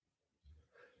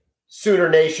Sooner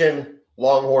Nation,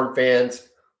 Longhorn fans,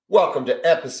 welcome to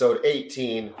episode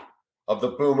 18 of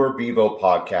the Boomer Bevo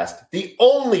podcast, the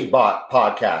only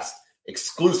podcast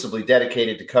exclusively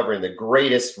dedicated to covering the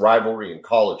greatest rivalry in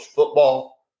college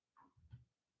football,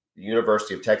 the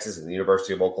University of Texas and the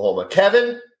University of Oklahoma.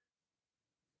 Kevin,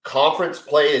 conference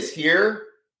play is here.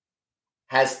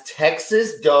 Has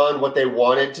Texas done what they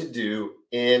wanted to do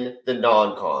in the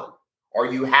non-con? Are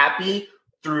you happy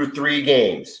through 3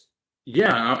 games?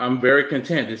 Yeah, I'm very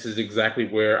content. This is exactly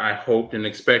where I hoped and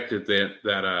expected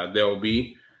that they'll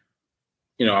be.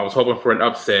 You know, I was hoping for an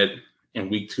upset in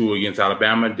week 2 against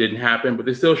Alabama. It didn't happen, but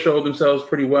they still showed themselves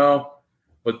pretty well.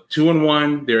 But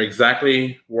 2-1, they're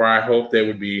exactly where I hoped they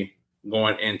would be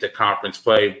going into conference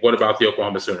play. What about the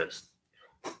Oklahoma Sooners?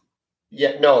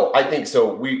 Yeah, no, I think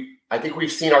so. I think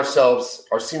we've seen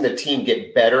seen the team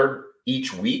get better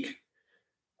each week.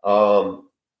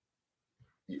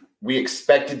 We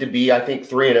expected to be, I think,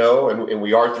 3-0, and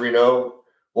we are 3-0.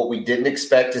 What we didn't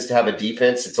expect is to have a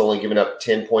defense that's only given up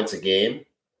 10 points a game.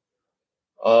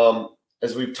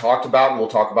 As we've talked about, and we'll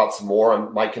talk about some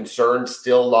more, my concerns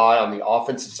still lie on the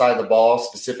offensive side of the ball,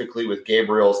 specifically with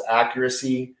Gabriel's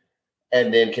accuracy.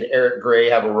 And then can Eric Gray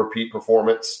have a repeat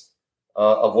performance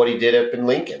of what he did up in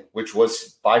Lincoln, which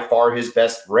was by far his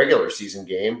best regular season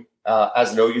game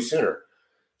as an OU Sooner.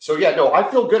 So, yeah, no, I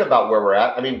feel good about where we're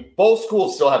at. I mean, both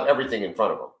schools still have everything in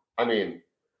front of them. I mean,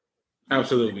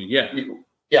 absolutely, yeah.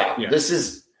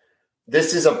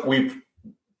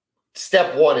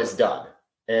 Step 1 is done.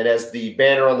 And as the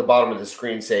banner on the bottom of the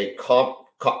screen the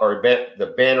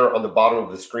banner on the bottom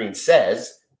of the screen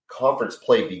says, conference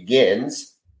play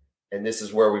begins. And this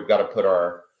is where we've got to put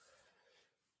our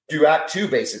do Act 2,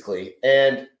 basically.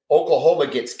 And Oklahoma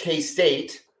gets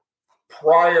K-State.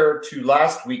 Prior to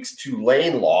last week's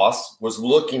Tulane loss, was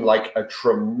looking like a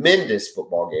tremendous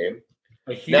football game.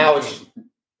 Now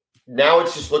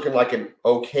it's just looking like an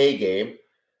okay game.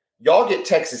 Y'all get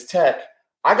Texas Tech.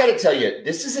 I got to tell you,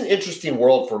 this is an interesting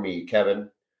world for me, Kevin.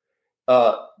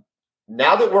 Now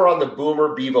that we're on the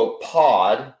Boomer Bevo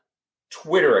Pod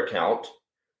Twitter account,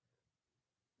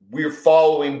 we're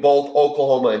following both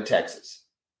Oklahoma and Texas,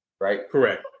 right?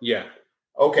 Correct. Yeah.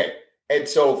 Okay. And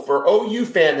so for OU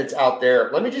fan that's out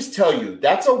there, let me just tell you,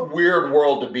 that's a weird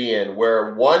world to be in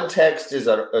where one text is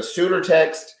a Sooner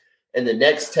text and the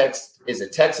next text is a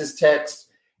Texas text,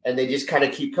 and they just kind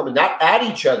of keep coming, not at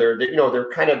each other.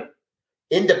 They're kind of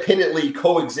independently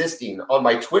coexisting on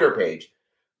my Twitter page,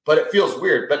 but it feels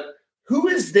weird. But who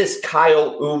is this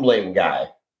Kyle Umling guy?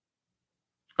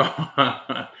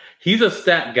 He's a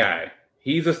stat guy.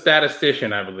 He's a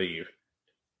statistician, I believe.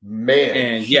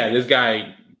 Man. And this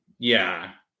guy...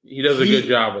 Yeah, he does a good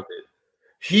job with it.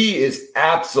 He is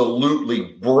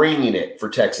absolutely bringing it for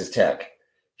Texas Tech.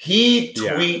 He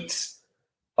tweets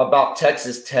about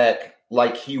Texas Tech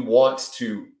like he wants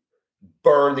to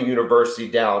burn the university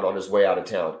down on his way out of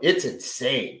town. It's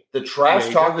insane. The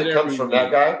trash talk that comes from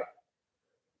that guy.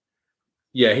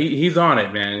 Yeah, he's on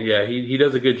it, man. Yeah, he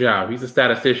does a good job. He's a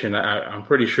statistician, I'm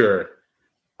pretty sure.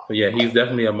 But yeah, he's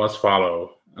definitely a must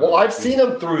follow. Well, I've seen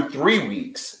him through 3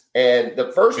 weeks. And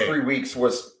the first 3 weeks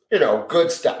was, good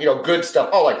stuff. Good stuff.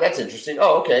 Oh, like, that's interesting.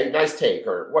 Oh, okay, nice take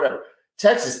or whatever.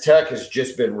 Texas Tech has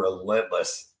just been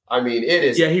relentless. I mean, it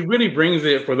is. Yeah, he really brings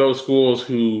it for those schools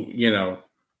who,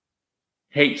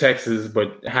 hate Texas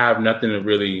but have nothing to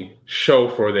really show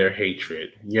for their hatred,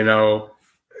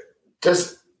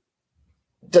 Does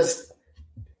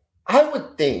I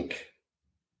would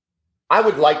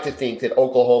like to think that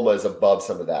Oklahoma is above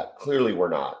some of that. Clearly we're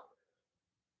not.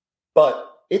 But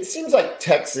it seems like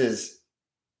Texas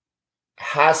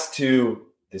has to,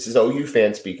 this is OU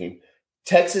fan speaking,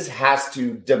 Texas has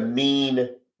to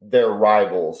demean their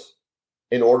rivals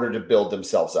in order to build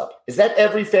themselves up. Is that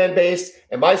every fan base?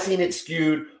 Am I seeing it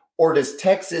skewed? Or does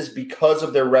Texas, because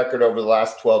of their record over the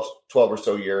last 12 or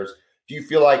so years, do you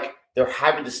feel like they're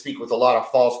having to speak with a lot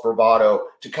of false bravado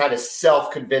to kind of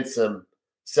self-convince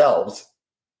themselves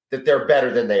that they're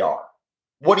better than they are?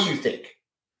 What do you think?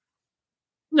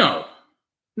 No,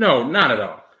 not at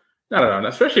all. Not at all.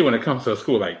 Especially when it comes to a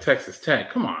school like Texas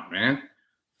Tech. Come on, man.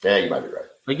 Yeah, you might be right.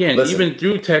 Again, even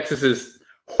through Texas's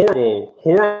horrible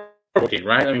game,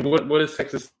 right? I mean, what is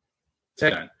Texas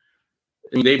Tech done?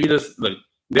 I mean, they beat us. Look,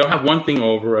 they'll have one thing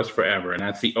over us forever, and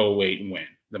that's the 08 win,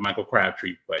 the Michael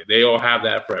Crabtree play. They all have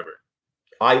that forever.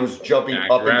 I was jumping up and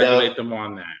down. Congratulate them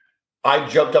on that. I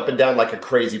jumped up and down like a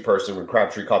crazy person when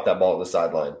Crabtree caught that ball on the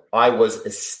sideline. I was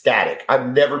ecstatic. I've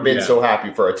never been so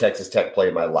happy for a Texas Tech play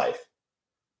in my life.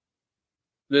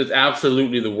 This is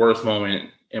absolutely the worst moment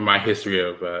in my history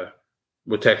of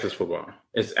with Texas football.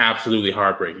 It's absolutely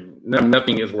heartbreaking.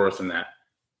 Nothing is worse than that.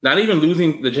 Not even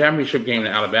losing the championship game in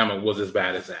Alabama was as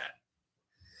bad as that.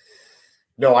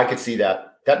 No, I could see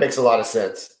that. That makes a lot of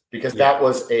sense because that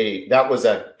was a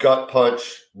gut punch,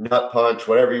 nut punch,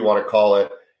 whatever you want to call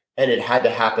it, and it had to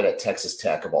happen at Texas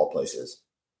Tech of all places.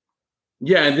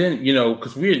 Yeah, and then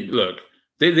because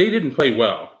they didn't play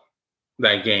well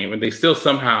that game, and they still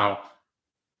somehow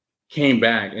came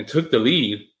back and took the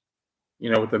lead,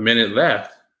 with a minute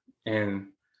left, and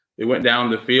they went down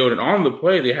the field, and on the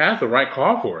play, they had the right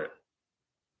call for it.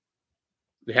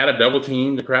 They had a double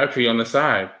team to Crabtree on the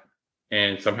side,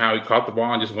 and somehow he caught the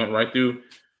ball and just went right through.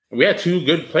 And we had two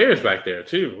good players back there,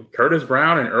 too, Curtis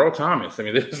Brown and Earl Thomas. I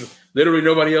mean, there's literally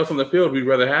nobody else on the field we'd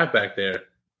rather have back there.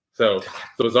 So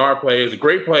the bizarre play is a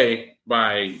great play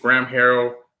by Graham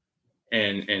Harrell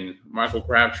and Michael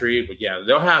Crabtree. But, yeah,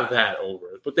 they'll have that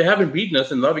over. But they haven't beaten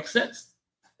us in Lubbock since.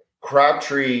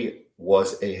 Crabtree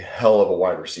was a hell of a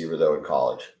wide receiver, though, in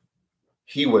college.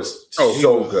 He was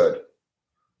good.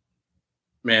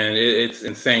 Man, it's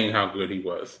insane how good he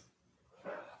was.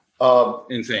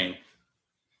 Insane.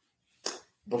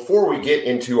 Before we get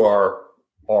into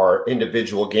our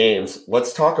individual games,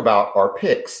 let's talk about our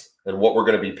picks and what we're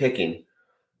going to be picking.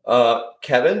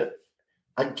 Kevin,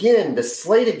 again, the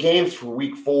slate of games for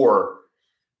week 4,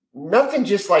 nothing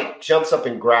just jumps up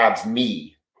and grabs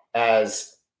me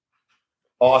as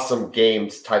awesome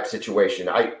games type situation.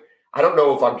 I don't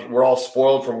know if we're all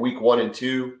spoiled from week 1 and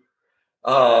 2,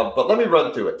 but let me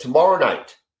run through it. Tomorrow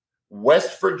night,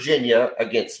 West Virginia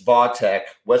against Va-Tech.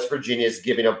 West Virginia is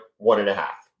giving up 1.5.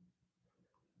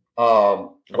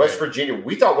 West Virginia,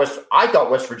 I thought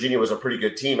West Virginia was a pretty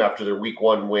good team after their week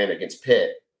 1 win against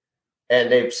Pitt,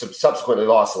 and they've subsequently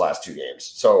lost the last 2 games.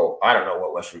 So I don't know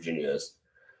what West Virginia is.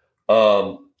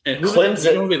 And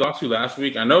Clemson, they lost to last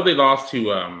week? I know they lost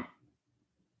to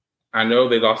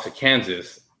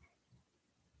Kansas.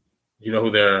 You know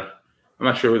who I'm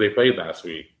not sure who they played last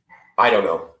week. I don't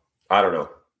know.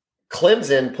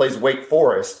 Clemson plays Wake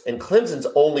Forest, and Clemson's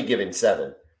only giving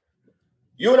 7.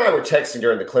 You and I were texting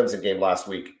during the Clemson game last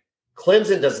week.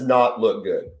 Clemson does not look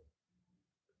good.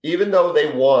 Even though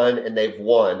they won and they've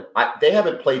won, they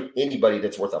haven't played anybody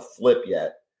that's worth a flip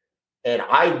yet. And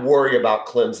I worry about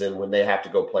Clemson when they have to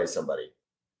go play somebody.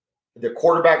 The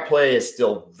quarterback play is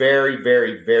still very,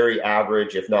 very, very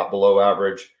average, if not below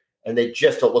average, and they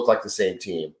just don't look like the same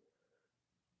team.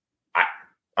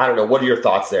 I don't know. What are your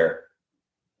thoughts there?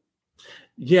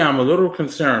 Yeah, I'm a little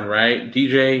concerned, right?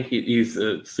 DJ, he's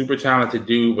a super talented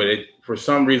dude, but it for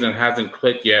some reason hasn't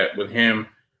clicked yet with him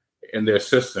and their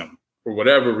system for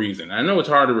whatever reason. I know it's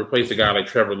hard to replace a guy like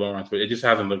Trevor Lawrence, but it just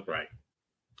hasn't looked right.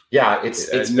 Yeah, it's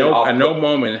at no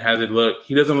moment has it looked.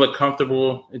 He doesn't look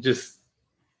comfortable. It just,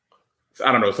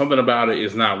 I don't know, something about it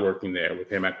is not working there with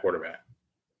him at quarterback.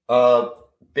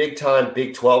 Big time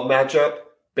Big 12 matchup: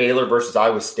 Baylor versus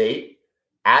Iowa State.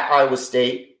 At Iowa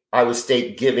State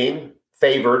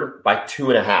favored by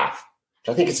 2.5, which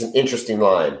I think is an interesting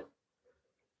line.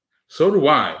 So do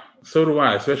I,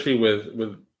 especially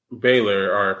with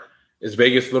Baylor. Is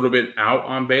Vegas a little bit out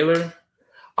on Baylor?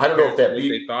 I don't know if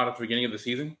they thought at the beginning of the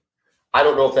season. I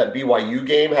don't know if that BYU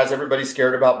game has everybody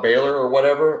scared about Baylor or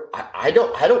whatever. I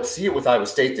don't see it with Iowa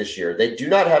State this year. They do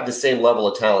not have the same level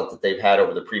of talent that they've had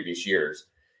over the previous years.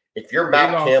 If you're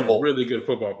Matt Campbell, really good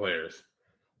football players.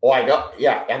 Oh, I know.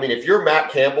 Yeah. I mean, if you're Matt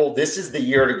Campbell, this is the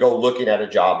year to go looking at a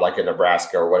job like in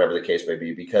Nebraska or whatever the case may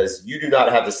be, because you do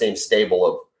not have the same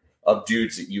stable of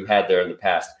dudes that you had there in the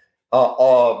past.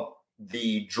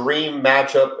 The dream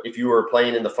matchup, if you were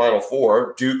playing in the Final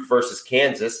Four, Duke versus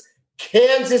Kansas.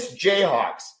 Kansas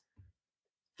Jayhawks,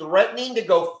 threatening to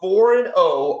go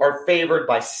 4-0, are favored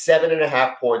by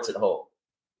 7.5 points at home.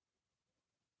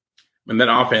 And that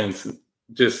offense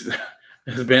just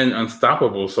has been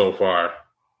unstoppable so far.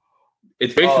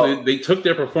 It's basically they took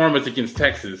their performance against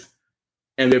Texas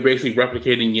and they're basically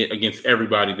replicating it against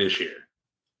everybody this year.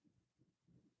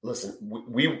 Listen,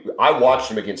 I watched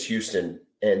them against Houston,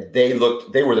 and they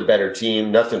were the better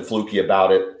team. Nothing fluky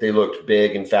about it. They looked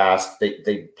big and fast.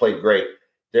 They played great.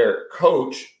 Their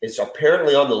coach is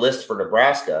apparently on the list for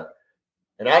Nebraska,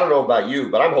 and I don't know about you,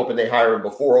 but I'm hoping they hire him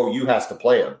before OU has to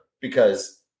play him,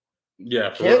 because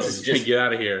Kansas just get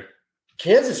out of here.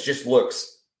 Kansas just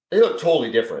they look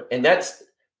totally different, and that's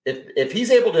if he's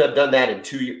able to have done that in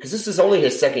 2 years, because this is only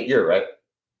his second year, right?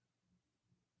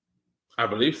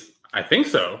 I think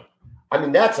so. I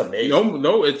mean, that's amazing.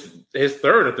 No, it's his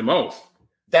third at the most.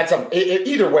 That's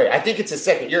either way. I think it's his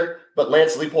second year, but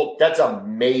Lance Leipold, that's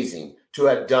amazing to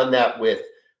have done that with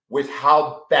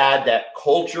how bad that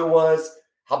culture was,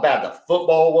 how bad the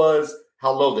football was,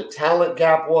 how low the talent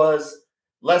gap was.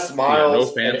 Les Miles,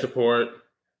 no fan support.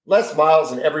 Les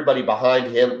Miles and everybody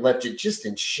behind him left it just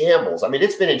in shambles. I mean,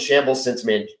 it's been in shambles since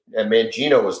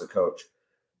Mangino was the coach.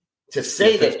 To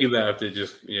say that he left, it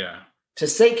just To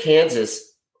say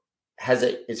Kansas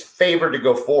is favored to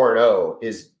go 4-0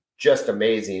 is just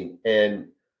amazing. And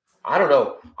I don't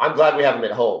know. I'm glad we have them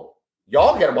at home.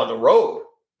 Y'all get them on the road.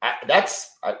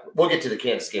 We'll get to the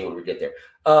Kansas game when we get there.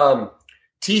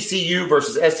 TCU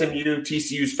versus SMU.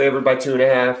 TCU's favored by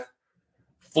 2.5.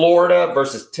 Florida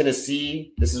versus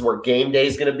Tennessee. This is where game day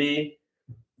is going to be.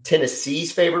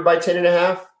 Tennessee's favored by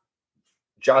 10.5.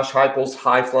 Josh Heupel's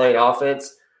high-flying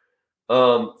offense.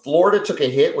 Florida took a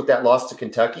hit with that loss to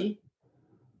Kentucky,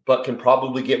 but can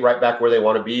probably get right back where they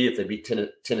want to be if they beat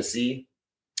Tennessee.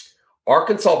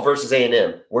 Arkansas versus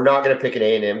A&M. We're not going to pick an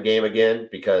A&M game again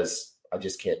because I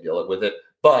just can't deal with it.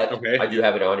 But okay. I do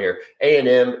have it on here.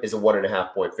 A&M is a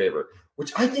 1.5-point favorite,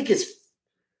 which I think is.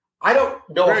 I don't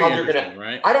know how they're going to.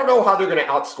 Right? I don't know how they're going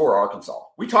to outscore Arkansas.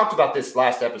 We talked about this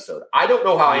last episode. I don't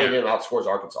know how A&M outscores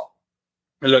Arkansas.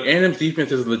 And look, A&M's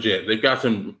defense is legit. They've got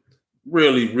some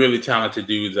really, really talented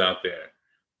dudes out there,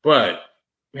 but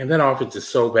man, that offense is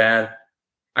so bad.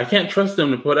 I can't trust them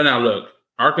to put it out. Look,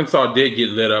 Arkansas did get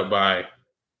lit up by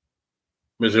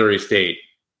Missouri State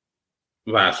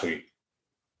last week,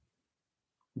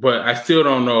 but I still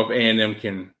don't know if A&M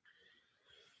can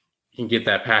get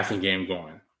that passing game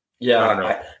going. Yeah, I don't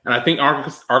know. And I think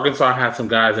Arkansas has some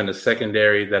guys in the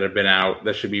secondary that have been out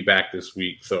that should be back this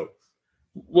week. So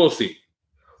we'll see.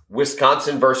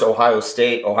 Wisconsin versus Ohio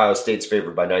State. Ohio State's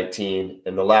favored by 19.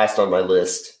 And the last on my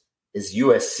list is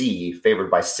USC favored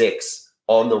by 6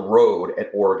 on the road at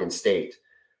Oregon State.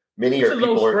 Many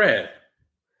people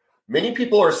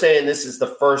are saying this is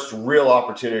the first real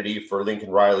opportunity for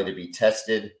Lincoln Riley to be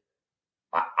tested.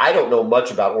 I don't know much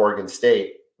about Oregon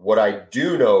State. What I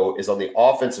do know is on the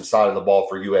offensive side of the ball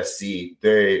for USC,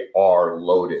 they are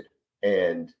loaded.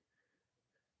 And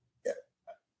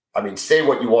I mean, say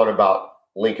what you want about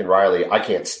Lincoln Riley. I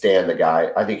can't stand the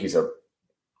guy. I think he's a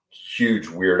huge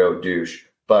weirdo douche,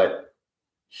 but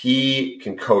he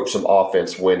can coach some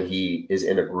offense when he is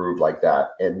in a groove like that.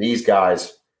 And these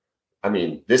guys, I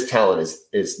mean, this talent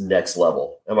is next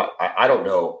level. I don't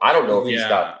know. I don't know if he's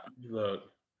got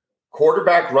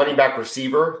quarterback, running back,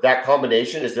 receiver. That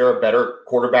combination, is there a better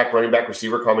quarterback, running back,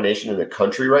 receiver combination in the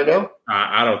country right now?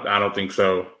 I don't think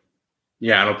so.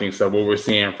 Yeah, I don't think so. What we're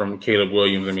seeing from Caleb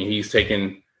Williams, I mean, he's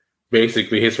taken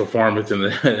basically his performance in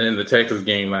the Texas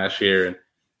game last year, and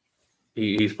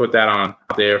he's put that on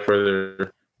there for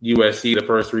the USC the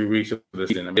first 3 weeks of the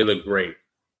season. I mean, they look great.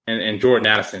 And Jordan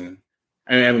Addison,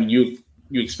 I mean, you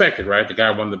expected, right? The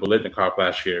guy won the Biletnikoff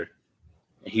last year.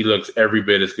 He looks every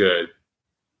bit as good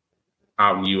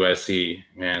out in USC,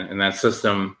 man. And that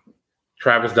system,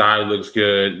 Travis Dye looks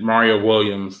good. Mario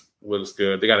Williams looks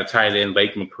good. They got a tight end,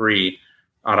 Lake McCree,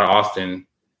 out of Austin.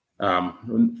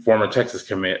 Former Texas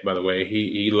commit, by the way.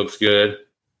 He looks good.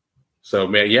 So,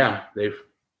 man, yeah, they're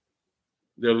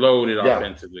loaded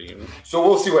offensively. So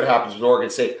we'll see what happens with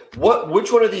Oregon State.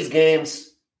 Which one of these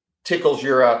games tickles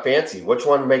your fancy? Which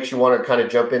one makes you want to kind of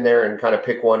jump in there and kind of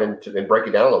pick one and break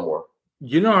it down a little more?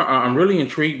 You know, I'm really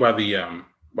intrigued by the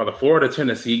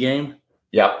Florida-Tennessee game.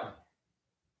 Yeah.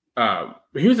 But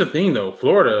here's the thing, though.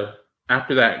 Florida,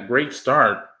 after that great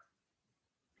start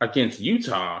against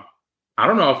Utah, I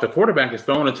don't know if the quarterback has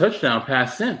thrown a touchdown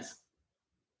pass since.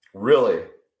 Really?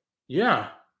 Yeah.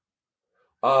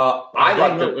 I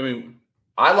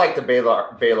like the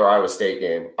Baylor Iowa State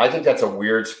game. I think that's a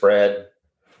weird spread.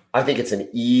 I think it's an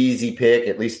easy pick,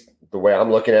 at least the way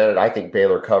I'm looking at it. I think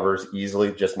Baylor covers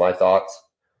easily. Just my thoughts.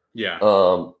 Yeah.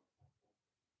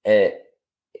 And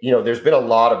there's been a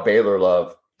lot of Baylor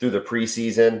love through the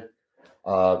preseason.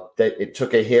 That it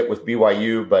took a hit with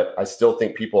BYU, but I still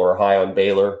think people are high on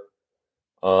Baylor.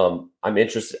 I'm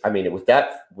interested. I mean, with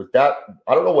that,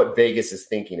 I don't know what Vegas is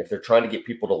thinking, if they're trying to get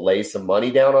people to lay some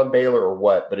money down on Baylor or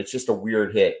what, but it's just a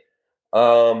weird hit.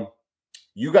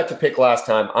 You got to pick last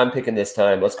time. I'm picking this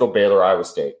time. Let's go Baylor, Iowa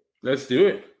State. Let's do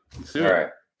it. All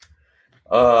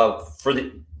right. For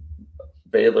the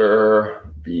Baylor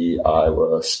v.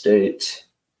 Iowa State.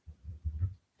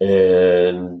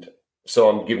 And so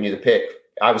I'm giving you the pick.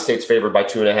 Iowa State's favored by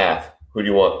 2.5. Who do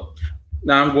you want?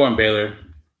 No, I'm going Baylor.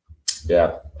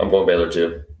 Yeah, I'm going Baylor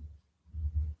too.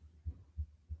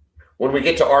 When we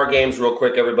get to our games real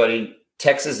quick, everybody,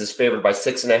 Texas is favored by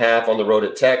 6.5 on the road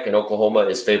at Tech, and Oklahoma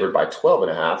is favored by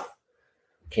 12.5.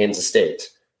 Kansas State.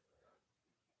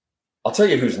 I'll tell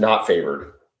you who's not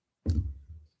favored.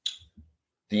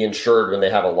 The insured when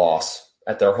they have a loss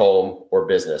at their home or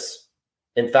business.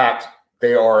 In fact,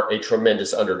 they are a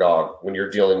tremendous underdog when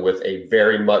you're dealing with a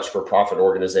very much for-profit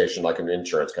organization like an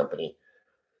insurance company.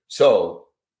 So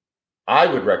I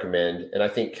would recommend, and I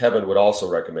think Kevin would also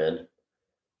recommend,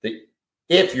 that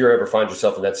if you ever find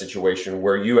yourself in that situation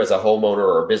where you as a homeowner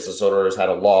or a business owner has had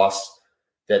a loss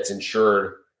that's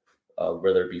insured,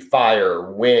 whether it be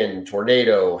fire, wind,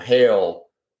 tornado, hail,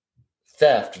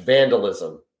 theft,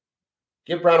 vandalism,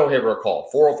 give Brown O'Haver a call,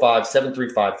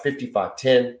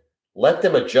 405-735-5510. Let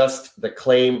them adjust the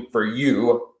claim for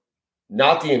you,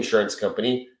 not the insurance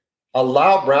company.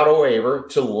 Allow Brown O'Haver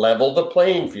to level the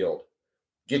playing field,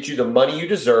 get you the money you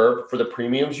deserve for the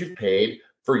premiums you've paid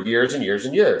for years and years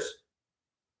and years.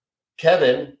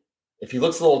 Kevin, if he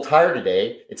looks a little tired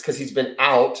today, it's because he's been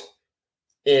out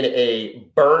in a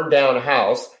burned down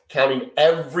house counting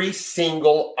every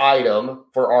single item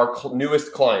for our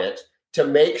newest client to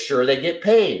make sure they get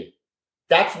paid.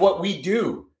 That's what we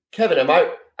do. Kevin,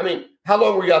 how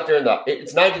long were you out there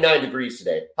it's 99 degrees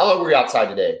today. How long were you outside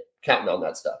today counting on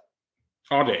that stuff?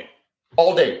 All day.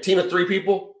 All day. Team of 3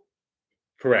 people?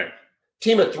 Correct.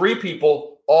 Team of 3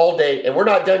 people all day. And we're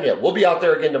not done yet. We'll be out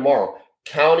there again tomorrow,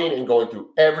 counting and going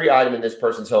through every item in this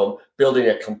person's home, building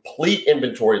a complete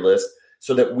inventory list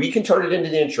so that we can turn it into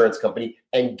the insurance company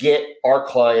and get our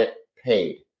client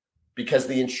paid. Because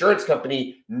the insurance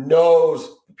company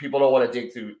knows people don't want to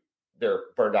dig through their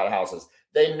burned out houses.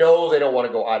 They know they don't want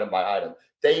to go item by item.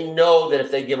 They know that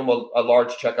if they give them a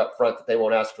large check up front that they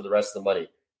won't ask for the rest of the money.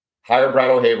 Hire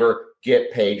Brown O'Haver,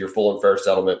 get paid your full and fair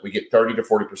settlement. We get 30 to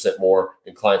 40% more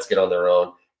than clients get on their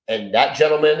own. And that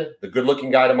gentleman, the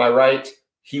good-looking guy to my right,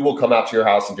 he will come out to your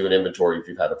house and do an inventory if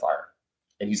you've had a fire.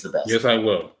 And he's the best. Yes, I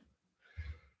will.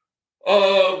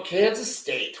 Kansas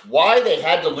State. Why they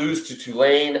had to lose to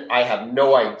Tulane, I have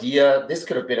no idea. This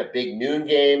could have been a big noon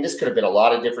game. This could have been a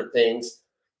lot of different things.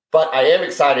 But I am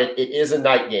excited. It is a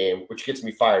night game, which gets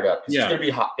me fired up. Yeah. It's going to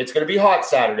be hot. It's going to be hot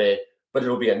Saturday, but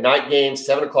it'll be a night game,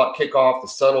 7 o'clock kickoff. The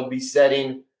sun will be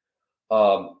setting.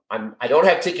 I don't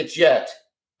have tickets yet,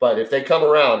 but if they come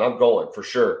around, I'm going for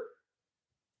sure.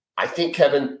 I think,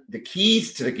 Kevin, the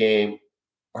keys to the game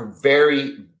are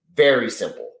very, very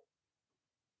simple.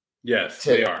 Yes,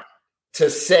 they are. To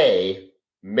say,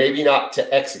 maybe not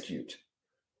to execute,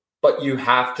 but you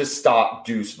have to stop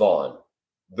Deuce Vaughn.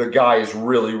 The guy is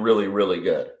really, really, really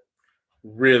good.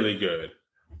 Really good.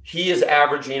 He is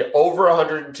averaging over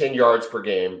 110 yards per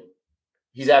game.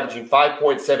 He's averaging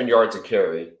 5.7 yards a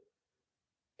carry.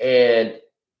 And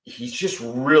he's just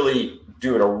really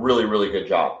doing a really, really good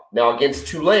job. Now, against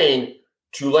Tulane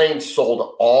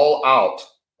sold all out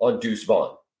on Deuce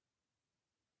Vaughn.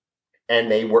 And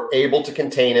they were able to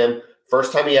contain him.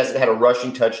 First time he hasn't had a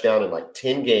rushing touchdown in like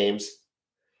 10 games.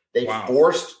 They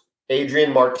forced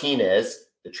Adrian Martinez,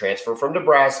 the transfer from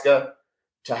Nebraska,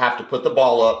 to have to put the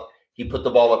ball up. He put the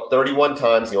ball up 31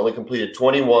 times. He only completed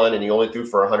 21, and he only threw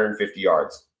for 150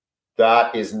 yards.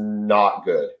 That is not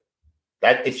good.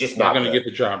 It's just not going to get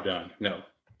the job done. No.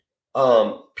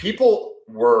 People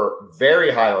were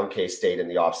very high on K-State in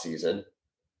the offseason.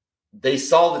 They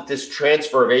saw that this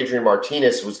transfer of Adrian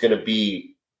Martinez was going to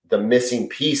be the missing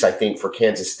piece, I think, for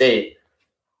Kansas State.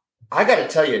 I got to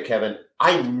tell you, Kevin,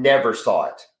 I never saw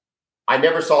it. I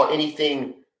never saw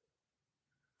anything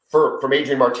from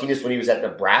Adrian Martinez when he was at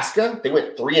Nebraska. They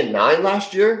went 3-9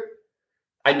 last year.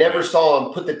 I never saw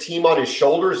him put the team on his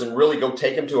shoulders and really go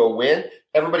take him to a win.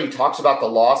 Everybody talks about the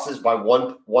losses by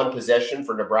one possession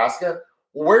for Nebraska.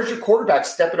 Well, where's your quarterback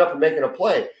stepping up and making a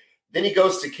play? Then he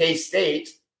goes to K-State.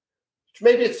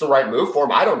 Maybe it's the right move for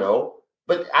him. I don't know.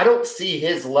 But I don't see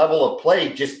his level of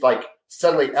play just like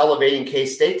suddenly elevating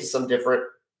K-State to some different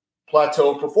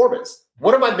plateau of performance.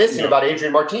 What am I missing about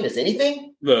Adrian Martinez?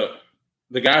 Anything?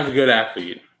 The guy's a good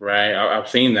athlete, right? I've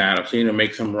seen that. I've seen him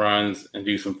make some runs and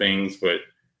do some things. But,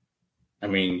 I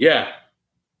mean, yeah,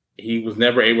 he was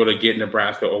never able to get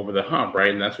Nebraska over the hump,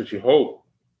 right? And that's what you hope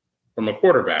from a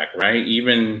quarterback, right?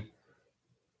 Even,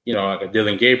 like a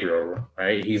Dylan Gabriel,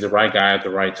 right? He's the right guy at the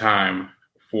right time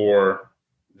for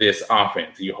this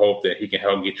offense. You hope that he can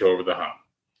help get you over the hump.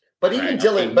 But even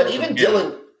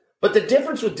Dylan, but the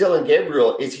difference with Dylan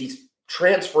Gabriel is he's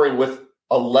transferring with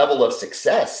a level of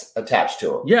success attached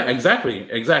to him. Yeah, exactly.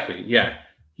 Yeah.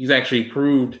 He's actually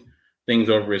proved things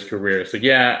over his career. So,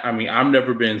 yeah, I mean, I've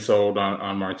never been sold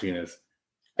on Martinez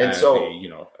as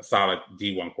a solid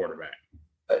D1 quarterback.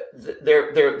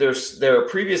 Their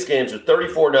previous games are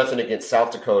 34-0 against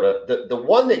South Dakota. The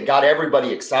one that got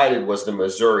everybody excited was the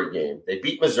Missouri game. They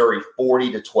beat Missouri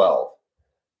 40-12.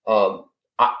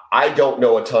 I don't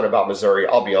know a ton about Missouri.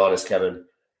 I'll be honest, Kevin.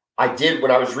 I did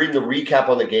when I was reading the recap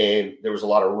on the game. There was a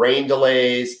lot of rain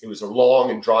delays. It was a long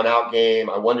and drawn-out game.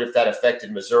 I wonder if that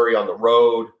affected Missouri on the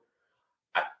road.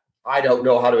 I don't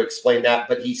know how to explain that,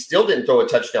 but he still didn't throw a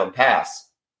touchdown pass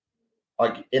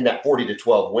in that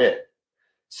 40-12 win.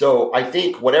 So I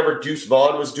think whatever Deuce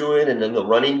Vaughn was doing, and then the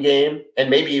running game, and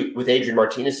maybe with Adrian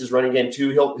Martinez's running game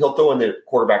too, he'll throw in the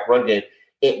quarterback run game.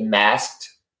 It masked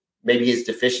maybe his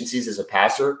deficiencies as a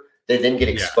passer. They then get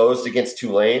exposed against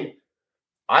Tulane.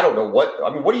 I don't know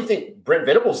what do you think Brent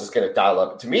Venables is going to dial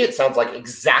up? To me, it sounds like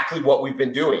exactly what we've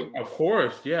been doing. Of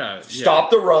course, yeah.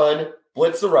 Stop the run,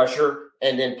 blitz the rusher,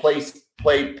 and then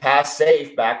play pass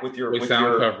safe back with your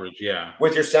sound coverage, yeah.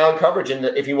 With your sound coverage. And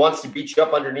if he wants to beat you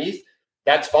up underneath,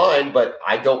 that's fine. But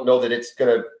I don't know that it's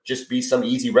going to just be some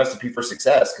easy recipe for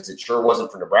success, because it sure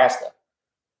wasn't for Nebraska.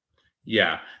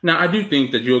 Yeah. Now, I do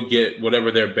think that you'll get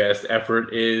whatever their best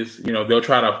effort is. You know, they'll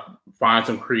try to find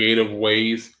some creative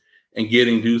ways in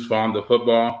getting Deuce Vaughn the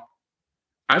football.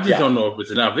 I just don't know if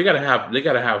it's enough. They gotta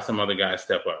have some other guys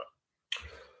step up.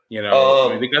 You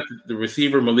know, they got the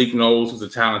receiver Malik Knowles, who's a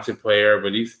talented player,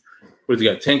 but he's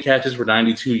got 10 catches for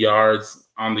 92 yards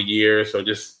on the year. So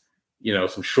just, you know,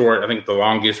 some short. I think the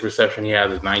longest reception he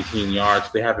has is 19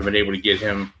 yards. They haven't been able to get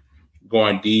him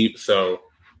going deep. So,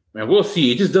 man, we'll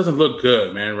see. It just doesn't look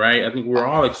good, man, right? I think we're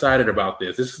all excited about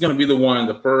this. This is going to be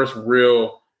the first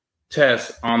real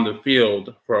test on the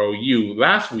field for OU.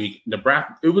 Last week,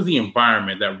 Nebraska, it was the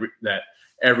environment that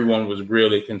everyone was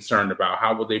really concerned about.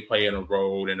 How would they play in a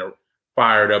road, in a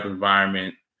fired up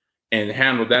environment, and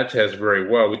handled that test very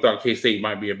well. We thought K-State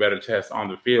might be a better test on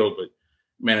the field, but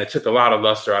man, it took a lot of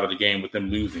luster out of the game with them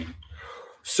losing.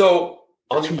 So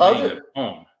on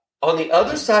the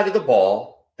other side of the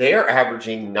ball, they are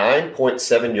averaging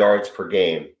 9.7 yards per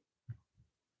game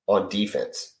on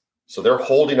defense. So they're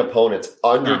holding opponents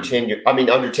under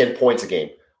 10 points a game.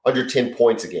 Under 10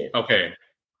 points a game. Okay.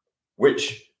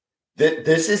 Which it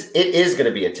is going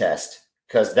to be a test,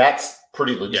 because that's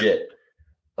pretty legit.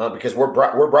 Because we're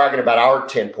bragging about our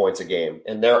 10 points a game,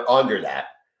 and they're under that.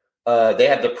 They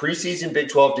have the preseason Big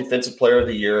 12 Defensive Player of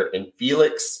the Year in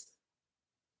Felix.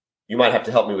 You might have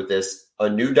to help me with this.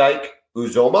 Anudike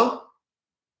Uzoma.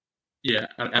 Yeah,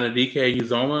 Anudike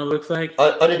Uzoma looks like.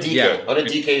 Anudike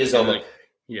Uzoma.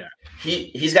 Yeah.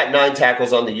 He's got 9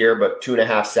 tackles on the year, but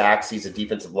 2.5 sacks. He's a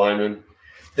defensive lineman.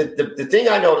 The thing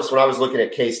I noticed when I was looking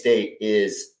at K-State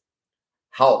is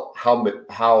how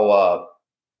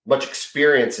much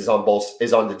experience is on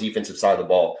the defensive side of the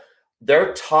ball.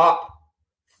 Their top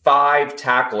 5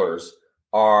 tacklers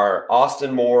are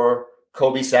Austin Moore,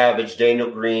 Kobe Savage, Daniel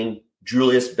Green,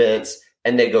 Julius Bentz,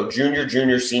 and they go junior,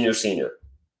 senior,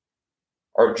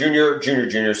 or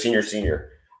junior, senior.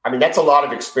 I mean, that's a lot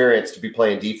of experience to be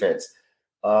playing defense.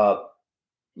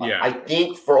 I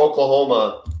think for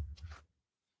Oklahoma,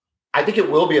 I think it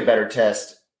will be a better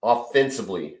test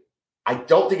offensively. I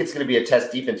don't think it's going to be a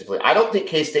test defensively. I don't think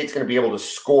K-State's going to be able to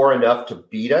score enough to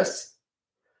beat us,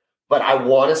 but I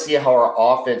want to see how our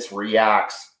offense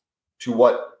reacts to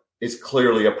what is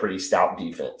clearly a pretty stout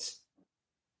defense.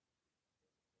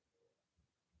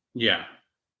 Yeah.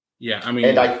 Yeah, I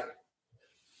mean...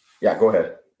 go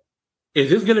ahead. Is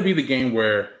this going to be the game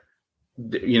where,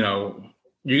 you know,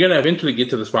 you're going to eventually get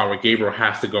to the spot where Gabriel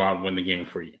has to go out and win the game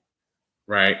for you,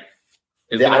 right?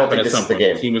 I don't think this is the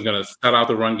game. The team is going to start out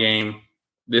the run game.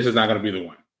 This is not going to be the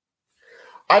one.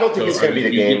 I don't think it's going to be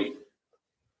the game.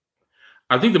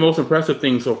 I think the most impressive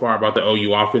thing so far about the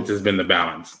OU offense has been the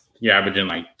balance. You're averaging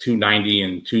like 290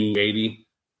 and 280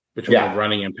 between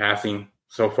running and passing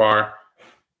so far.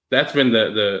 That's been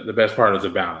the best part of the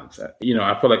balance. You know,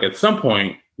 I feel like at some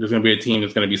point there's going to be a team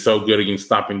that's going to be so good against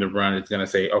stopping the run. It's going to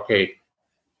say, okay,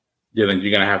 Dylan,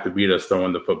 you're going to have to beat us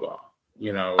throwing the football.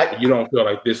 You know, you don't feel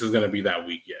like this is going to be that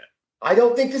week yet. I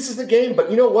don't think this is the game, but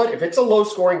you know what? If it's a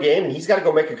low-scoring game and he's got to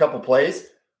go make a couple plays,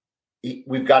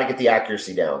 we've got to get the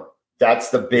accuracy down. That's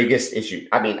the biggest issue.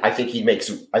 I mean, I think he makes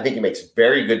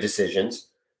very good decisions,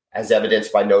 as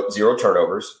evidenced by 0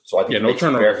 turnovers. So I think no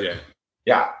turnovers yet.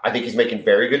 Yeah, I think he's making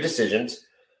very good decisions.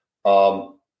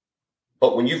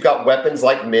 But when you've got weapons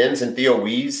like Mims and Theo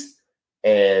Wees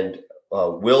and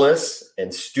Willis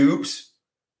and Stoops,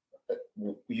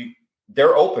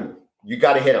 they're open. You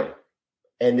got to hit them.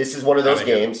 And this is one of those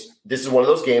games. This is one of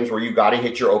those games where you got to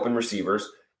hit your open receivers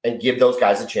and give those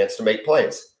guys a chance to make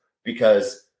plays,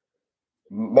 because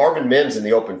Marvin Mims in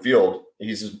the open field,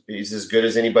 he's as good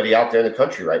as anybody out there in the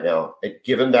country right now.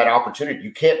 Give him that opportunity.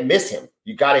 You can't miss him.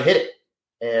 You got to hit it.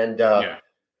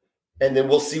 And then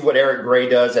we'll see what Eric Gray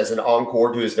does as an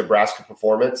encore to his Nebraska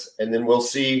performance. And then we'll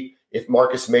see if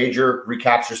Marcus Major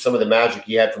recaptures some of the magic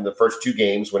he had from the first 2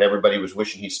 games when everybody was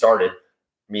wishing he started,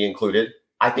 me included.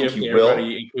 I think he will,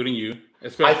 including you.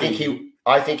 I think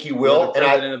he will. And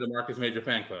president of the Marcus Major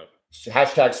fan club.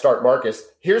 # start Marcus.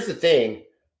 Here's the thing.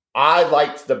 I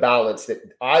liked the balance. That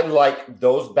I like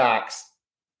those backs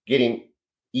getting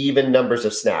even numbers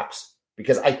of snaps,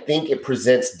 because I think it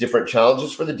presents different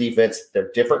challenges for the defense.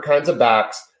 They're different kinds of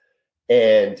backs,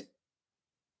 and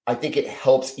I think it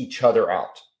helps each other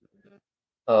out.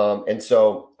 And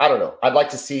so I don't know. I'd like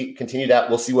to continue that.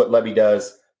 We'll see what Lebby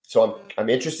does. So I'm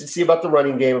interested to see about the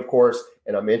running game, of course,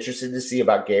 and I'm interested to see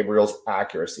about Gabriel's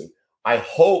accuracy. I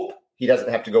hope he doesn't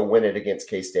have to go win it against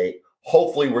K-State.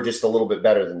 Hopefully we're just a little bit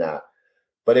better than that.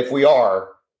 But if we are,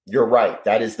 you're right.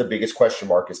 That is the biggest question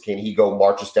mark, is can he go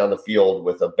march us down the field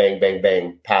with a bang, bang,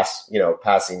 bang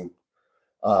passing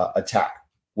attack?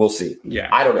 We'll see. Yeah.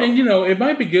 I don't know. And, it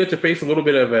might be good to face a little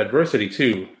bit of adversity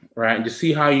too, right? And just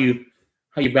see how you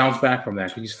bounce back from that.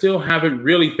 Because you still haven't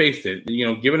really faced it.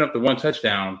 Giving up the one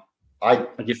touchdown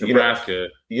against Nebraska.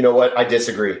 You know what? I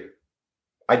disagree.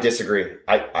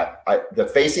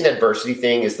 The facing adversity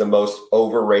thing is the most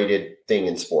overrated thing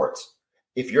in sports.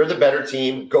 If you're the better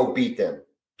team, go beat them.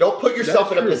 Don't put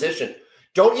yourself in a position.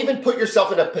 Don't even put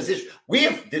yourself in a position.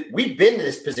 We've been in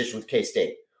this position with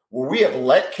K-State where we have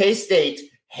let K-State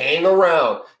hang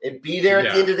around and be there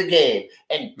at the end of the game,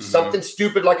 and something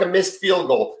stupid like a missed field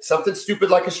goal, something stupid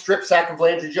like a strip sack of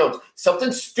Landry Jones,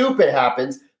 something stupid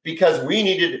happens because we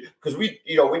needed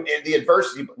the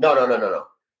adversity. No.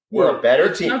 We're a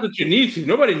better team. Not that you need to.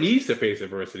 Nobody needs to face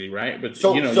adversity, right? But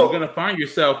you're going to find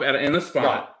yourself in a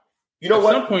spot. At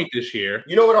some point this year.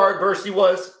 You know what our adversity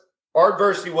was? Our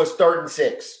adversity was 3rd and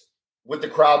 6 with the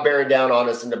crowd bearing down on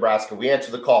us in Nebraska. We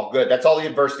answered the call. Good. That's all the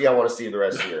adversity I want to see the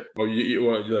rest of the year. Well,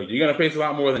 look, you're going to face a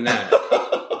lot more than that.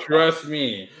 Trust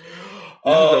me.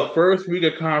 This is the first week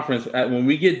of conference. When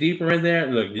we get deeper in there,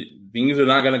 look, things are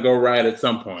not going to go right at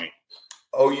some point.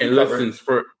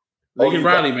 Lincoln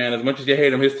Riley, man, as much as you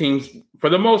hate him, his teams, for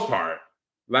the most part,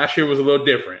 last year was a little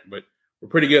different, but we're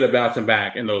pretty good at bouncing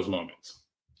back in those moments.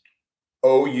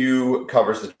 OU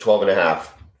covers the 12.5.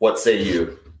 What say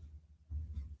you?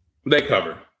 They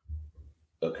cover.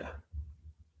 Okay.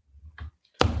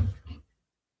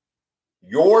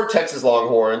 Your Texas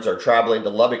Longhorns are traveling to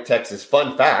Lubbock, Texas.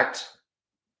 Fun fact,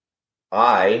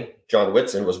 I, John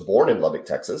Whitson, was born in Lubbock,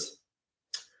 Texas.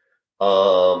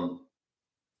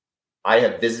 I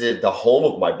have visited the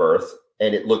home of my birth,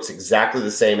 and it looks exactly the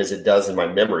same as it does in my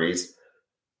memories,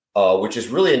 which is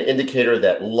really an indicator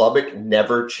that Lubbock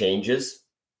never changes.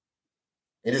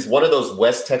 It is one of those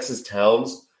West Texas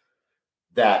towns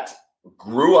that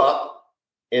grew up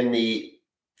in the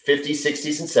 50s,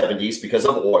 60s, and 70s because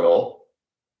of oil,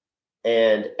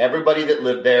 and everybody that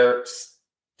lived there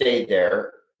stayed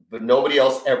there, but nobody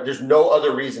else ever. There's no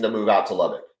other reason to move out to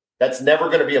Lubbock. That's never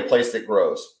going to be a place that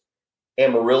grows.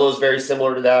 Amarillo is very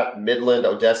similar to that. Midland,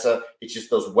 Odessa. It's just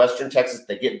those Western Texas.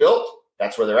 They get built.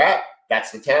 That's where they're at.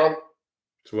 That's the town.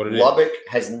 That's what it Lubbock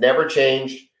has never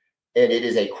changed, and it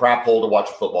is a crap hole to watch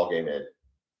a football game in.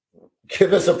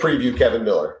 Give us a preview, Kevin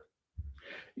Miller.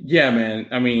 Yeah, man.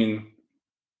 I mean,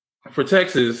 for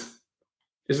Texas,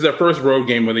 this is their first road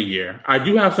game of the year. I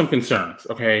do have some concerns,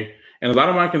 okay? And a lot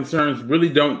of my concerns really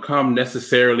don't come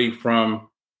necessarily from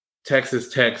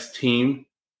Texas Tech's team,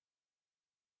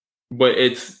 but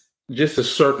it's just the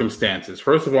circumstances.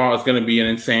 First of all, it's going to be an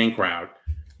insane crowd.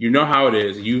 You know how it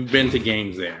is. You've been to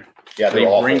games there. Yeah, they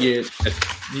bring it.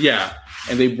 Yeah,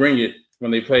 and they bring it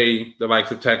when they play the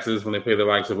likes of Texas, when they play the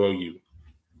likes of OU.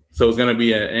 So it's going to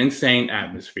be an insane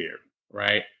atmosphere,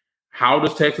 right? How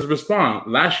does Texas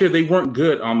respond? Last year, they weren't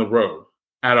good on the road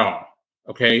at all,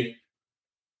 okay?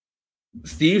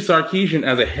 Steve Sarkisian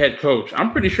as a head coach,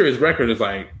 I'm pretty sure his record is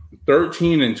like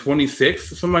 13-26,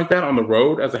 something like that on the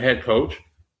road as a head coach.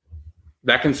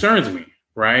 That concerns me,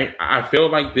 right? I feel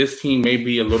like this team may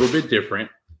be a little bit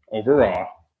different overall,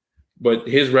 but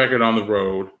his record on the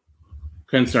road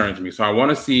concerns me. So I want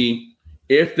to see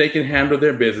if they can handle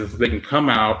their business, if they can come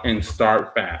out and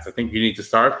start fast. I think you need to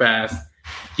start fast,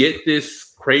 get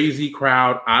this crazy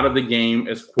crowd out of the game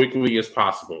as quickly as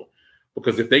possible.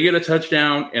 Because if they get a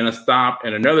touchdown and a stop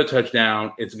and another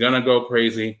touchdown, it's going to go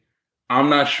crazy. I'm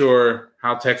not sure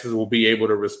how Texas will be able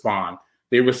to respond.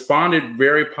 They responded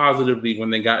very positively when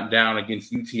they got down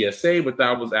against UTSA, but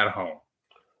that was at home.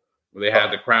 They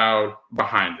had the crowd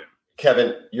behind them.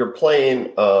 Kevin, you're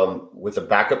playing with a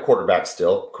backup quarterback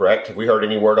still, correct? Have we heard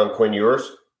any word on Quinn Ewers?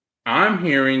 I'm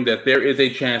hearing that there is a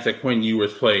chance that Quinn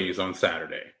Ewers plays on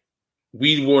Saturday.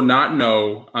 We will not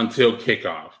know until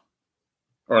kickoff,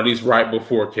 or at least right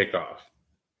before kickoff.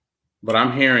 But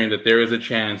I'm hearing that there is a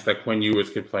chance that Quinn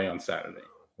Ewers could play on Saturday.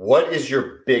 What is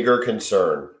your bigger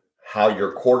concern? How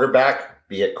your quarterback,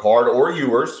 be it Card or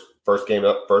Ewers, first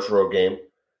road game,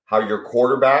 how your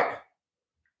quarterback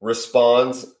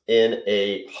responds in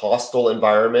a hostile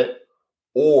environment,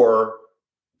 or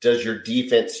does your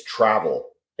defense travel?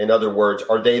 In other words,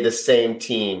 are they the same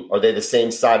team? Are they the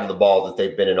same side of the ball that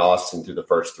they've been in Austin through the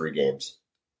first 3 games?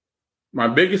 My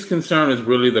biggest concern is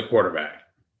really the quarterback.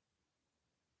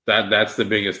 That's the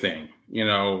biggest thing.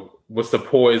 What's the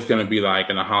poise going to be like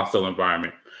in a hostile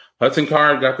environment? Hudson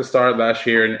Card got the start last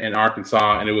year in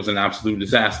Arkansas, and it was an absolute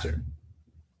disaster.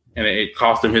 And it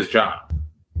cost him his job,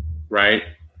 right?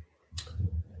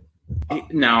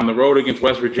 Now, on the road against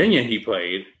West Virginia, he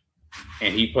played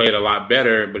a lot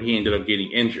better, but he ended up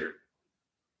getting injured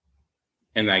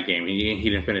in that game. He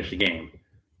didn't finish the game.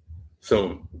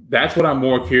 So that's what I'm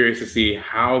more curious to see,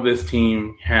 how this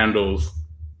team handles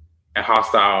a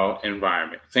hostile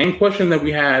environment. Same question that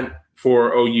we had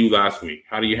for OU last week.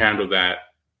 How do you handle that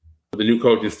with the new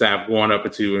coaching staff going up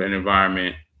into an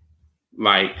environment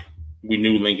like we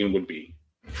knew Lincoln would be?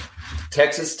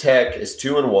 Texas Tech is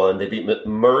 2-1. They beat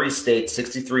Murray State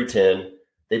 63-10.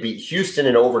 They beat Houston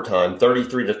in overtime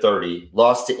 33-30.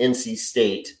 Lost to NC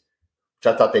State,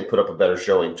 which I thought they put up a better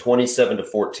showing,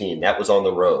 27-14. That was on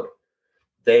the road.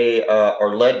 They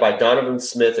are led by Donovan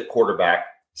Smith at quarterback,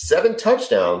 7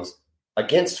 touchdowns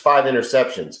against 5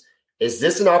 interceptions. Is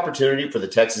this an opportunity for the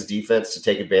Texas defense to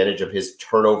take advantage of his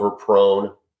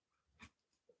turnover-prone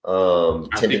tendencies?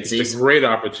 I think it's a great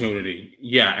opportunity.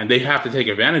 Yeah, and they have to take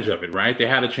advantage of it, right? They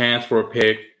had a chance for a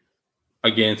pick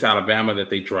against Alabama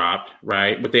that they dropped,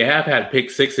 right? But they have had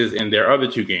pick sixes in their other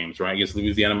 2 games, right? Against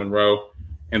Louisiana Monroe,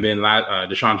 and then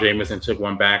Deshaun Jamison took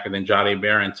one back, and then Jahdae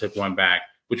Barron took one back,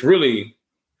 which really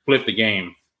flipped the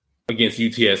game against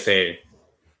UTSA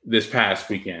this past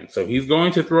weekend. So he's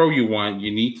going to throw you one.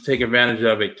 You need to take advantage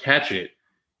of it, catch it,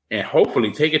 and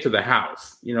hopefully take it to the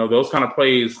house. Those kind of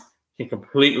plays can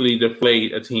completely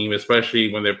deflate a team,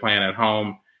 especially when they're playing at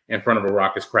home in front of a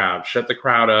raucous crowd. Shut the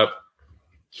crowd up.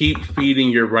 Keep feeding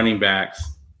your running backs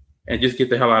and just get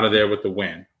the hell out of there with the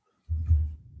win.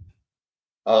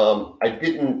 I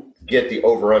didn't get the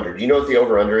over-under. Do you know what the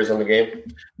over-under is on the game?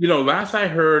 Last I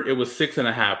heard, it was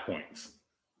 6.5 points.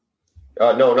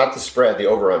 No, not the spread, the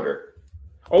over-under.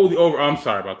 Oh, the over. I'm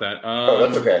sorry about that.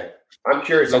 That's okay. I'm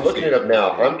curious. I'm looking it up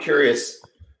now. I'm curious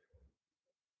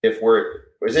if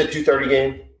is it a 2:30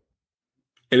 game?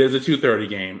 It is a 2:30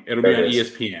 game. It'll be on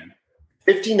ESPN.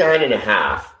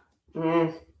 59.5.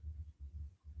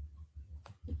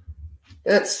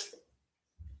 That's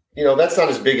not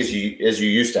as big as you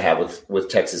used to have with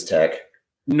Texas Tech.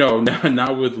 No,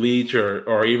 not with Leach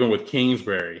or even with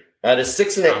Kingsbury. At a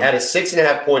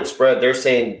 6.5 point spread, they're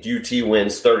saying UT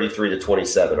wins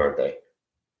 33-27, aren't they?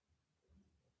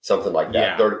 Something like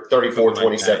that. Yeah.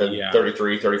 34-27, yeah.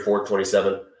 33,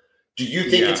 34-27. Do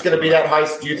you think it's going to be that high?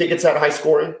 Do you think it's that high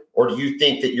scoring? Or do you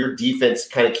think that your defense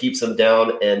kind of keeps them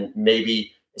down, and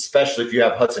maybe, especially if you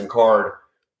have Hudson Card,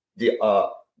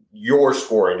 your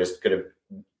scoring is going to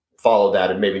follow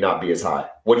that and maybe not be as high?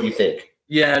 What do you think?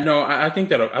 Yeah, no, I think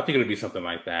it'll be something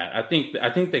like that. I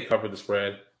think they cover the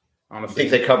spread. Honestly, you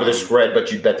think they cover the spread,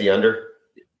 but you bet the under?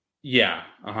 Yeah.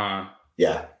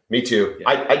 Yeah, me too. Yeah.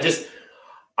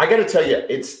 I got to tell you,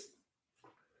 it's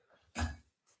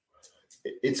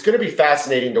going to be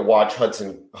fascinating to watch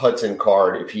Hudson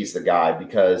Card if he's the guy,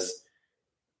 because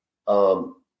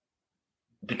of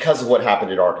what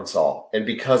happened at Arkansas and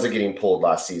because of getting pulled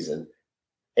last season.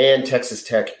 And Texas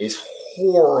Tech is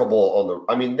horrible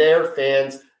their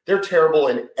fans, they're terrible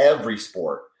in every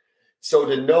sport. So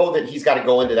to know that he's got to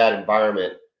go into that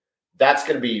environment, that's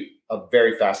going to be a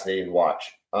very fascinating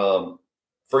watch.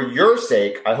 For your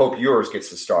sake, I hope yours gets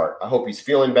to start. I hope he's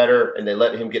feeling better and they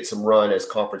let him get some run as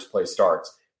conference play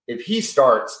starts. If he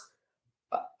starts,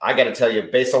 I got to tell you,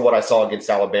 based on what I saw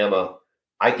against Alabama,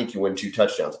 I think you win 2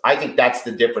 touchdowns. I think that's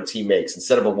the difference he makes.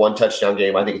 Instead of a 1 touchdown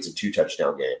game, I think it's a 2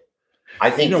 touchdown game. I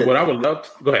think what I would love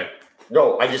to, go ahead.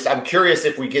 No, I'm curious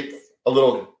if we get a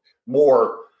little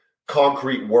more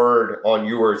concrete word on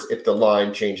yours if the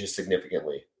line changes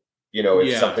significantly.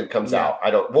 If something comes out.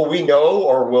 Will we know,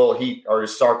 or will he, or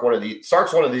is Sark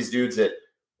Sark's one of these dudes that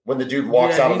when the dude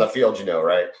walks out on the field,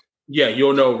 right? Yeah,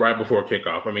 you'll know right before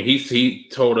kickoff. He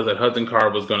told us that Hudson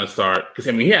Card was going to start, because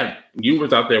he had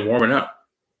Ewers out there warming up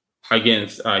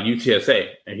against UTSA,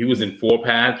 and he was in full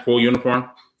pads, full uniform,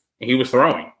 and he was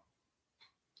throwing.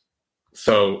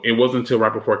 So it wasn't until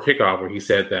right before kickoff where he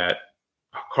said that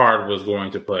Card was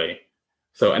going to play.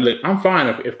 So, and look, I'm fine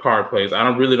if Card plays. I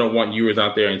don't want Ewers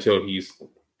out there until he's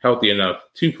healthy enough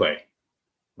to play,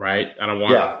 right? I don't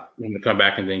want him to come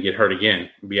back and then get hurt again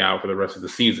and be out for the rest of the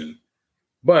season.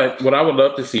 But what I would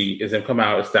love to see is him come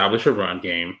out, establish a run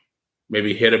game,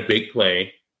 maybe hit a big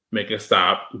play, make a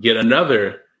stop, get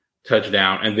another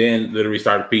touchdown, and then literally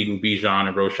start feeding Bijan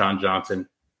and Roschon Johnson,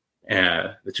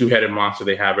 the 2-headed monster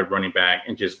they have at running back,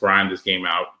 and just grind this game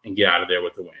out and get out of there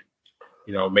with the win.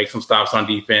 make some stops on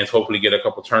defense, hopefully get a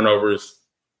couple turnovers,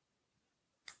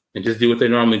 and just do what they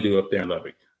normally do up there in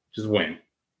Lubbock. Just win.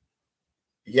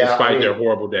 Yeah, despite their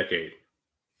horrible decade.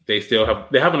 They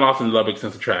haven't lost in Lubbock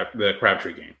since the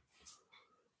Crabtree game.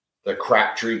 The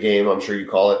Crabtree game, I'm sure you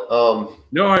call it.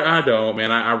 No, I don't,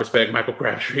 man. I respect Michael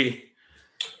Crabtree.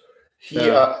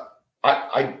 The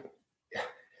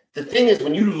thing is,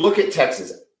 when you look at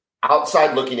Texas,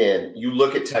 outside looking in, you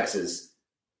look at Texas,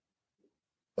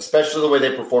 especially the way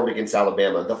they performed against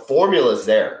Alabama, the formula is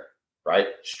there, right?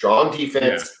 Strong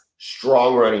defense,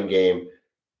 strong running game,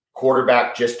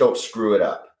 quarterback, just don't screw it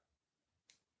up.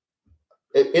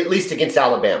 At least against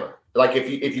Alabama. Like if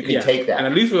you can take that. And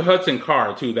at least with Hudson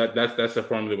Card, too, that's the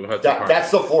formula with Hudson Card.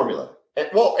 That's the formula.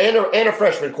 And a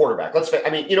freshman quarterback.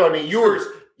 Yours.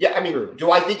 Yeah,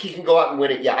 do I think he can go out and win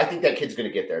it? Yeah, I think that kid's going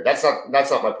to get there. That's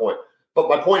not my point. But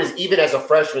my point is, even as a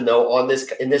freshman, though,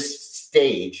 in this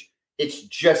stage, it's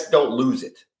just don't lose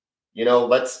it. You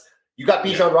got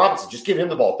Bijan Robinson. Just give him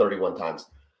the ball 31 times.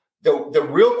 The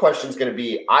real question is going to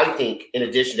be, I think, in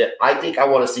addition to, I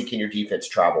want to see, can your defense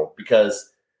travel?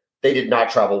 Because they did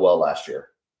not travel well last year.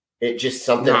 It just,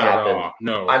 something happened.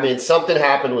 No. Something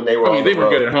happened when they were on the road. They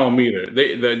weren't good at home either.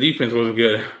 The defense wasn't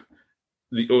good.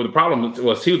 The problem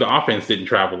was, too, the offense didn't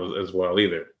travel as well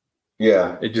either.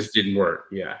 Yeah. It just didn't work.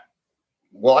 Yeah.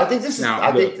 Well, I think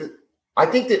I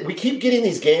think that we keep getting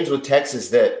these games with Texas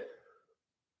that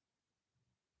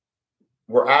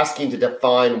we're asking to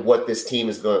define what this team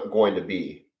is going to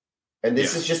be. And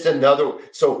this is just another.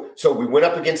 So we went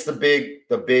up against the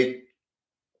big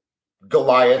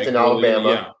Goliath in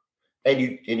Alabama, and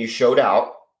you showed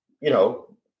out.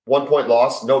 1 point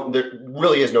loss. No, there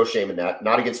really is no shame in that.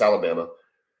 Not against Alabama.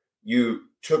 You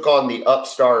took on the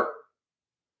upstart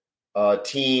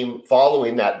team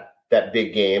following that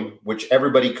big game, which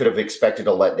everybody could have expected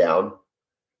a letdown.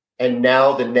 And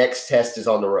now the next test is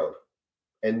on the road.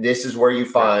 And this is where you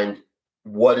find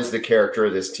what is the character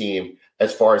of this team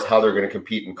as far as how they're going to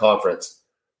compete in conference.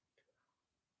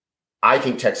 I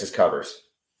think Texas covers.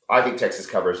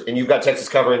 And you've got Texas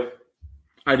covering?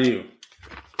 I do.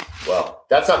 Well,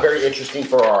 that's not very interesting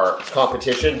for our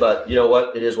competition, but you know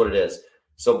what? It is what it is.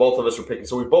 So both of us are picking.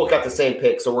 So we both got the same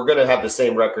pick. So we're going to have the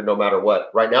same record no matter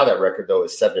what. Right now, that record, though,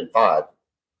 is 7-5.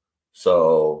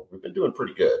 So we've been doing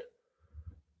pretty good.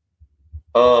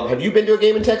 Have you been to a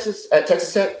game in Texas at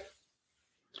Texas Tech?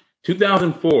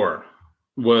 2004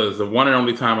 was the one and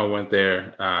only time I went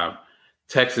there.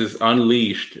 Texas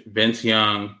unleashed Vince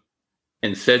Young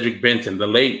and Cedric Benson, the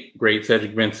late great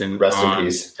Cedric Benson, rest in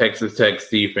peace, Texas Tech's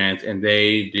defense, and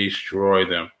they destroyed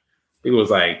them. It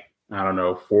was like, I don't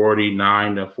know,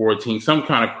 49-14, some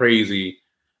kind of crazy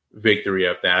victory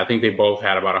of that. I think they both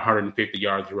had about 150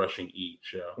 yards rushing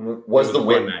each. Was the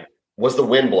wind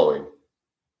blowing?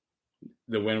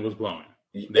 The wind was blowing.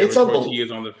 It's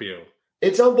tortillas on the field.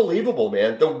 It's unbelievable,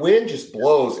 man. The wind just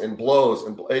blows and blows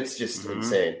and it's just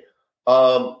insane.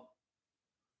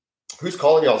 Who's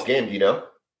calling y'all's game? Do you know?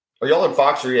 Are y'all on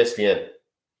Fox or ESPN?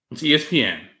 It's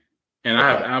ESPN, and I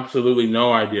have absolutely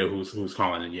no idea who's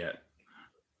calling it yet.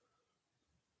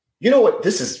 You know what?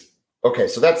 This is okay.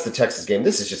 So that's the Texas game.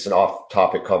 This is just an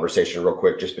off-topic conversation, real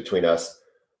quick, just between us.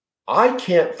 I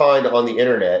can't find on the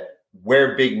internet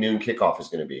where Big Noon Kickoff is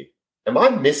going to be. Am I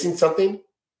missing something?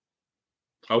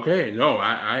 Okay, no,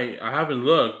 I haven't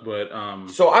looked, but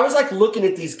so I was like looking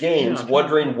at these games,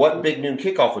 wondering what Big Noon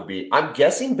Kickoff would be. I'm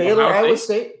guessing Baylor, Iowa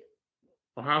State,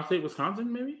 Ohio State,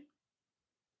 Wisconsin, maybe.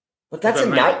 But that's a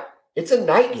night. It's a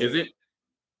night game. Is it?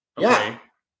 Okay. Yeah.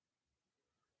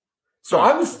 So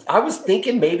I was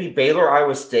thinking maybe Baylor,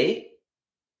 Iowa State,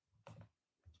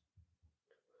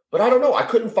 but I don't know. I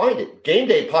couldn't find it. Game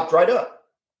day popped right up.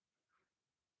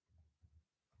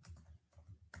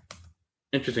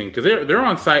 Interesting, because they're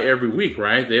on site every week,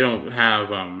 right? They don't have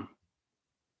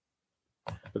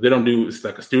they don't do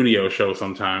like a studio show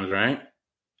sometimes, right?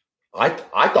 I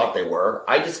thought they were.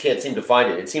 I just can't seem to find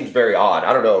it. It seems very odd.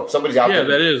 I don't know. If somebody's out there. Yeah,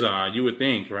 that is odd. You would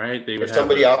think, right? If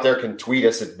somebody out there can tweet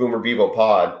us at Boomer Bevo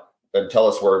Pod and tell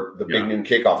us where the Big Noon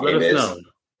Kickoff game is.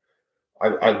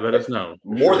 Let us know.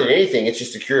 More than anything, it's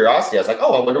just a curiosity. I was like, I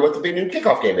wonder what the Big Noon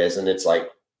Kickoff game is. And it's like,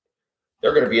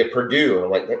 they're going to be at Purdue. And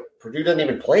I'm like, Purdue doesn't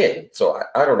even play it. So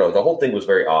I don't know. The whole thing was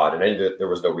very odd. And I knew that there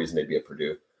was no reason they'd be at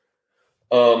Purdue.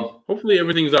 Hopefully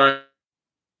everything's all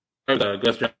right.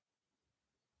 Gus Johnson.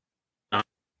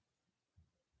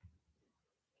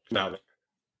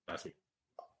 Last week.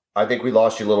 I think we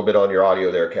lost you a little bit on your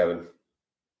audio there, Kevin.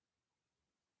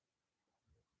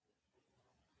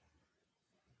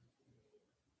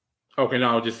 Okay,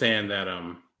 no, I was just saying that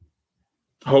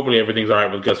hopefully everything's all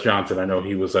right with Gus Johnson. I know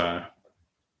he was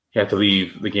he had to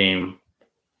leave the game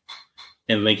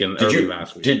in Lincoln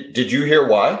last week. Did you hear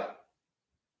why?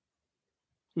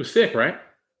 He was sick, right?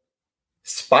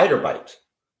 Spider bite.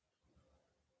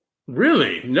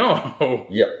 Really? No.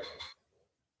 Yep.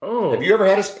 Oh. Have you ever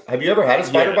had a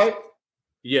spider bite?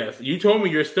 Yes. You told me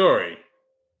your story.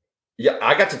 Yeah,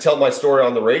 I got to tell my story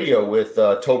on the radio with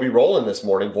Toby Rowland this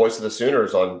morning, voice of the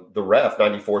Sooners on the Ref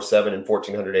 94.7 and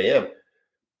 1400 AM.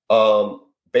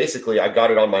 Basically, I got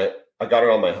it on my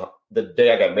the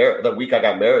day I got married, the week I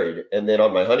got married, and then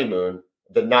on my honeymoon,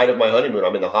 the night of my honeymoon,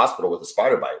 I'm in the hospital with a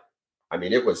spider bite. I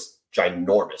mean, it was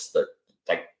ginormous. It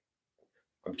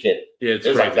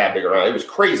was like that big around. It was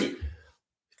crazy.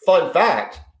 Fun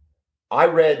fact: I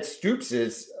read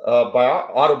Stoops'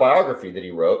 autobiography that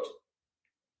he wrote.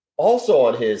 Also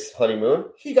on his honeymoon,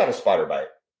 he got a spider bite.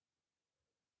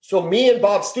 So me and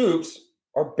Bob Stoops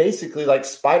are basically like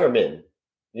Spider-Men.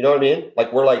 You know what I mean?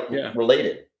 Like we're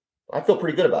related. I feel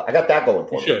pretty good about it. I got that going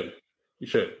for me. You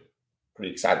should.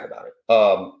 Pretty excited about it.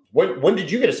 When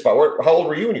did you get a spider? How old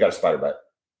were you when you got a spider bite?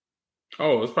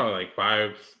 Oh, it was probably like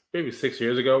 5, maybe 6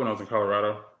 years ago when I was in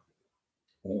Colorado.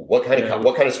 What kind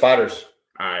of spiders?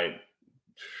 I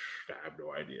have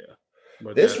no idea.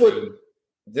 But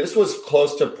this was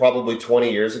close to probably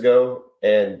 20 years ago,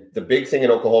 and the big thing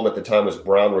in Oklahoma at the time was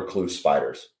brown recluse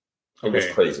spiders. It was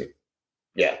crazy.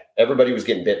 Yeah, everybody was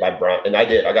getting bit by brown, and I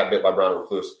did. I got bit by brown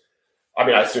recluse. I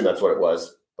mean, I assume that's what it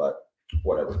was, but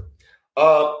whatever.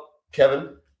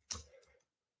 Kevin,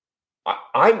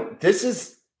 I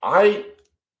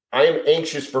am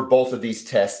anxious for both of these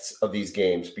tests of these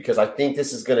games because I think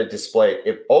this is going to display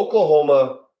if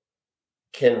Oklahoma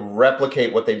can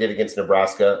replicate what they did against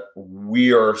Nebraska,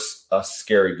 we are a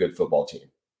scary good football team.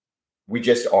 We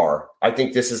just are. I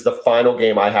think this is the final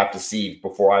game I have to see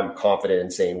before I'm confident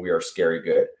in saying we are scary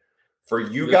good. For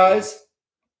you guys,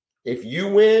 if you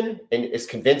win and as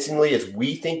convincingly as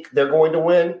we think they're going to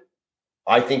win,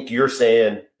 I think you're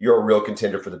saying you're a real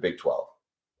contender for the Big 12.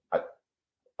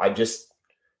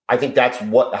 I think that's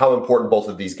how important both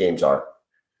of these games are.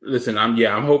 Listen, I'm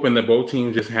hoping that both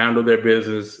teams just handle their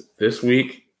business this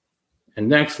week and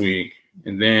next week,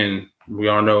 and then we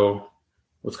all know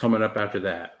what's coming up after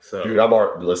that. So, dude, I'm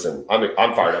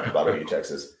fired up about OU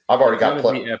Texas. I've already got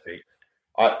plenty. Epic.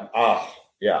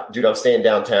 Yeah, dude, I'm staying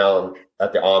downtown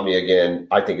at the Omni again.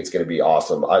 I think it's going to be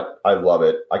awesome. I love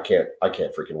it. I can't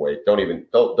freaking wait. Don't even Is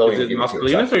get it Los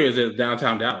Colinas or is it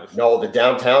downtown Dallas? No, the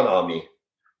downtown Omni.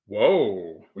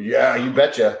 Whoa. Yeah, you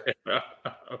betcha.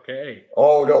 Okay.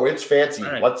 Oh no, it's fancy.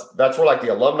 Right. That's where like the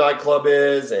alumni club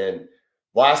is. And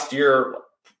last year,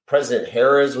 President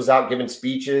Harris was out giving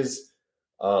speeches.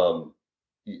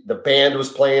 The band was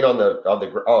playing on the.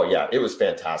 Oh yeah, it was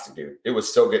fantastic, dude. It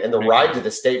was so good. And the ride to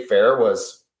the state fair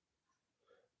was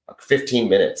like 15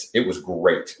 minutes. It was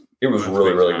great. It was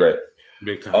really, really great.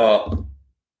 Big time.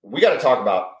 We got to talk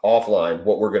about offline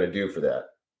what we're going to do for that.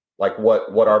 Like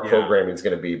what our programming is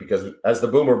going to be, because as the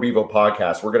Boomer Bevo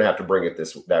podcast, we're going to have to bring it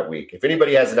that week. If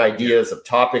anybody has any ideas of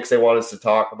topics they want us to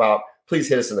talk about, please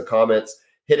hit us in the comments.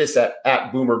 Hit us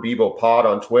at Boomer Bevo Pod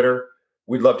on Twitter.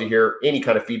 We'd love to hear any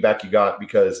kind of feedback you got,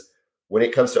 because when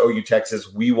it comes to OU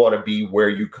Texas, we want to be where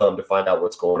you come to find out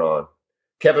what's going on.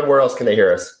 Kevin, where else can they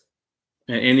hear us?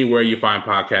 And anywhere you find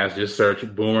podcasts, just search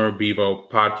Boomer Bevo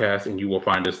Podcast and you will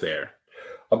find us there.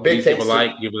 A big thanks.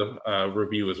 Give a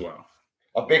review as well.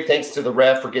 A big thanks to the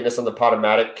Ref for getting us on the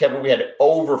Podomatic. Kevin, we had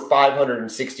over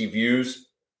 560 views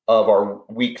of our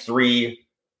week 3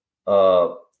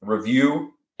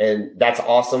 review, and that's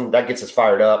awesome. That gets us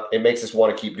fired up. It makes us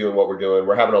want to keep doing what we're doing.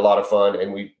 We're having a lot of fun,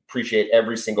 and we appreciate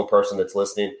every single person that's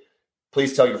listening.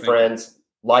 Please tell your friends,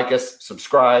 like us,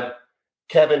 subscribe.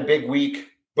 Kevin, big week.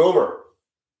 Boomer.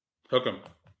 Hook 'em.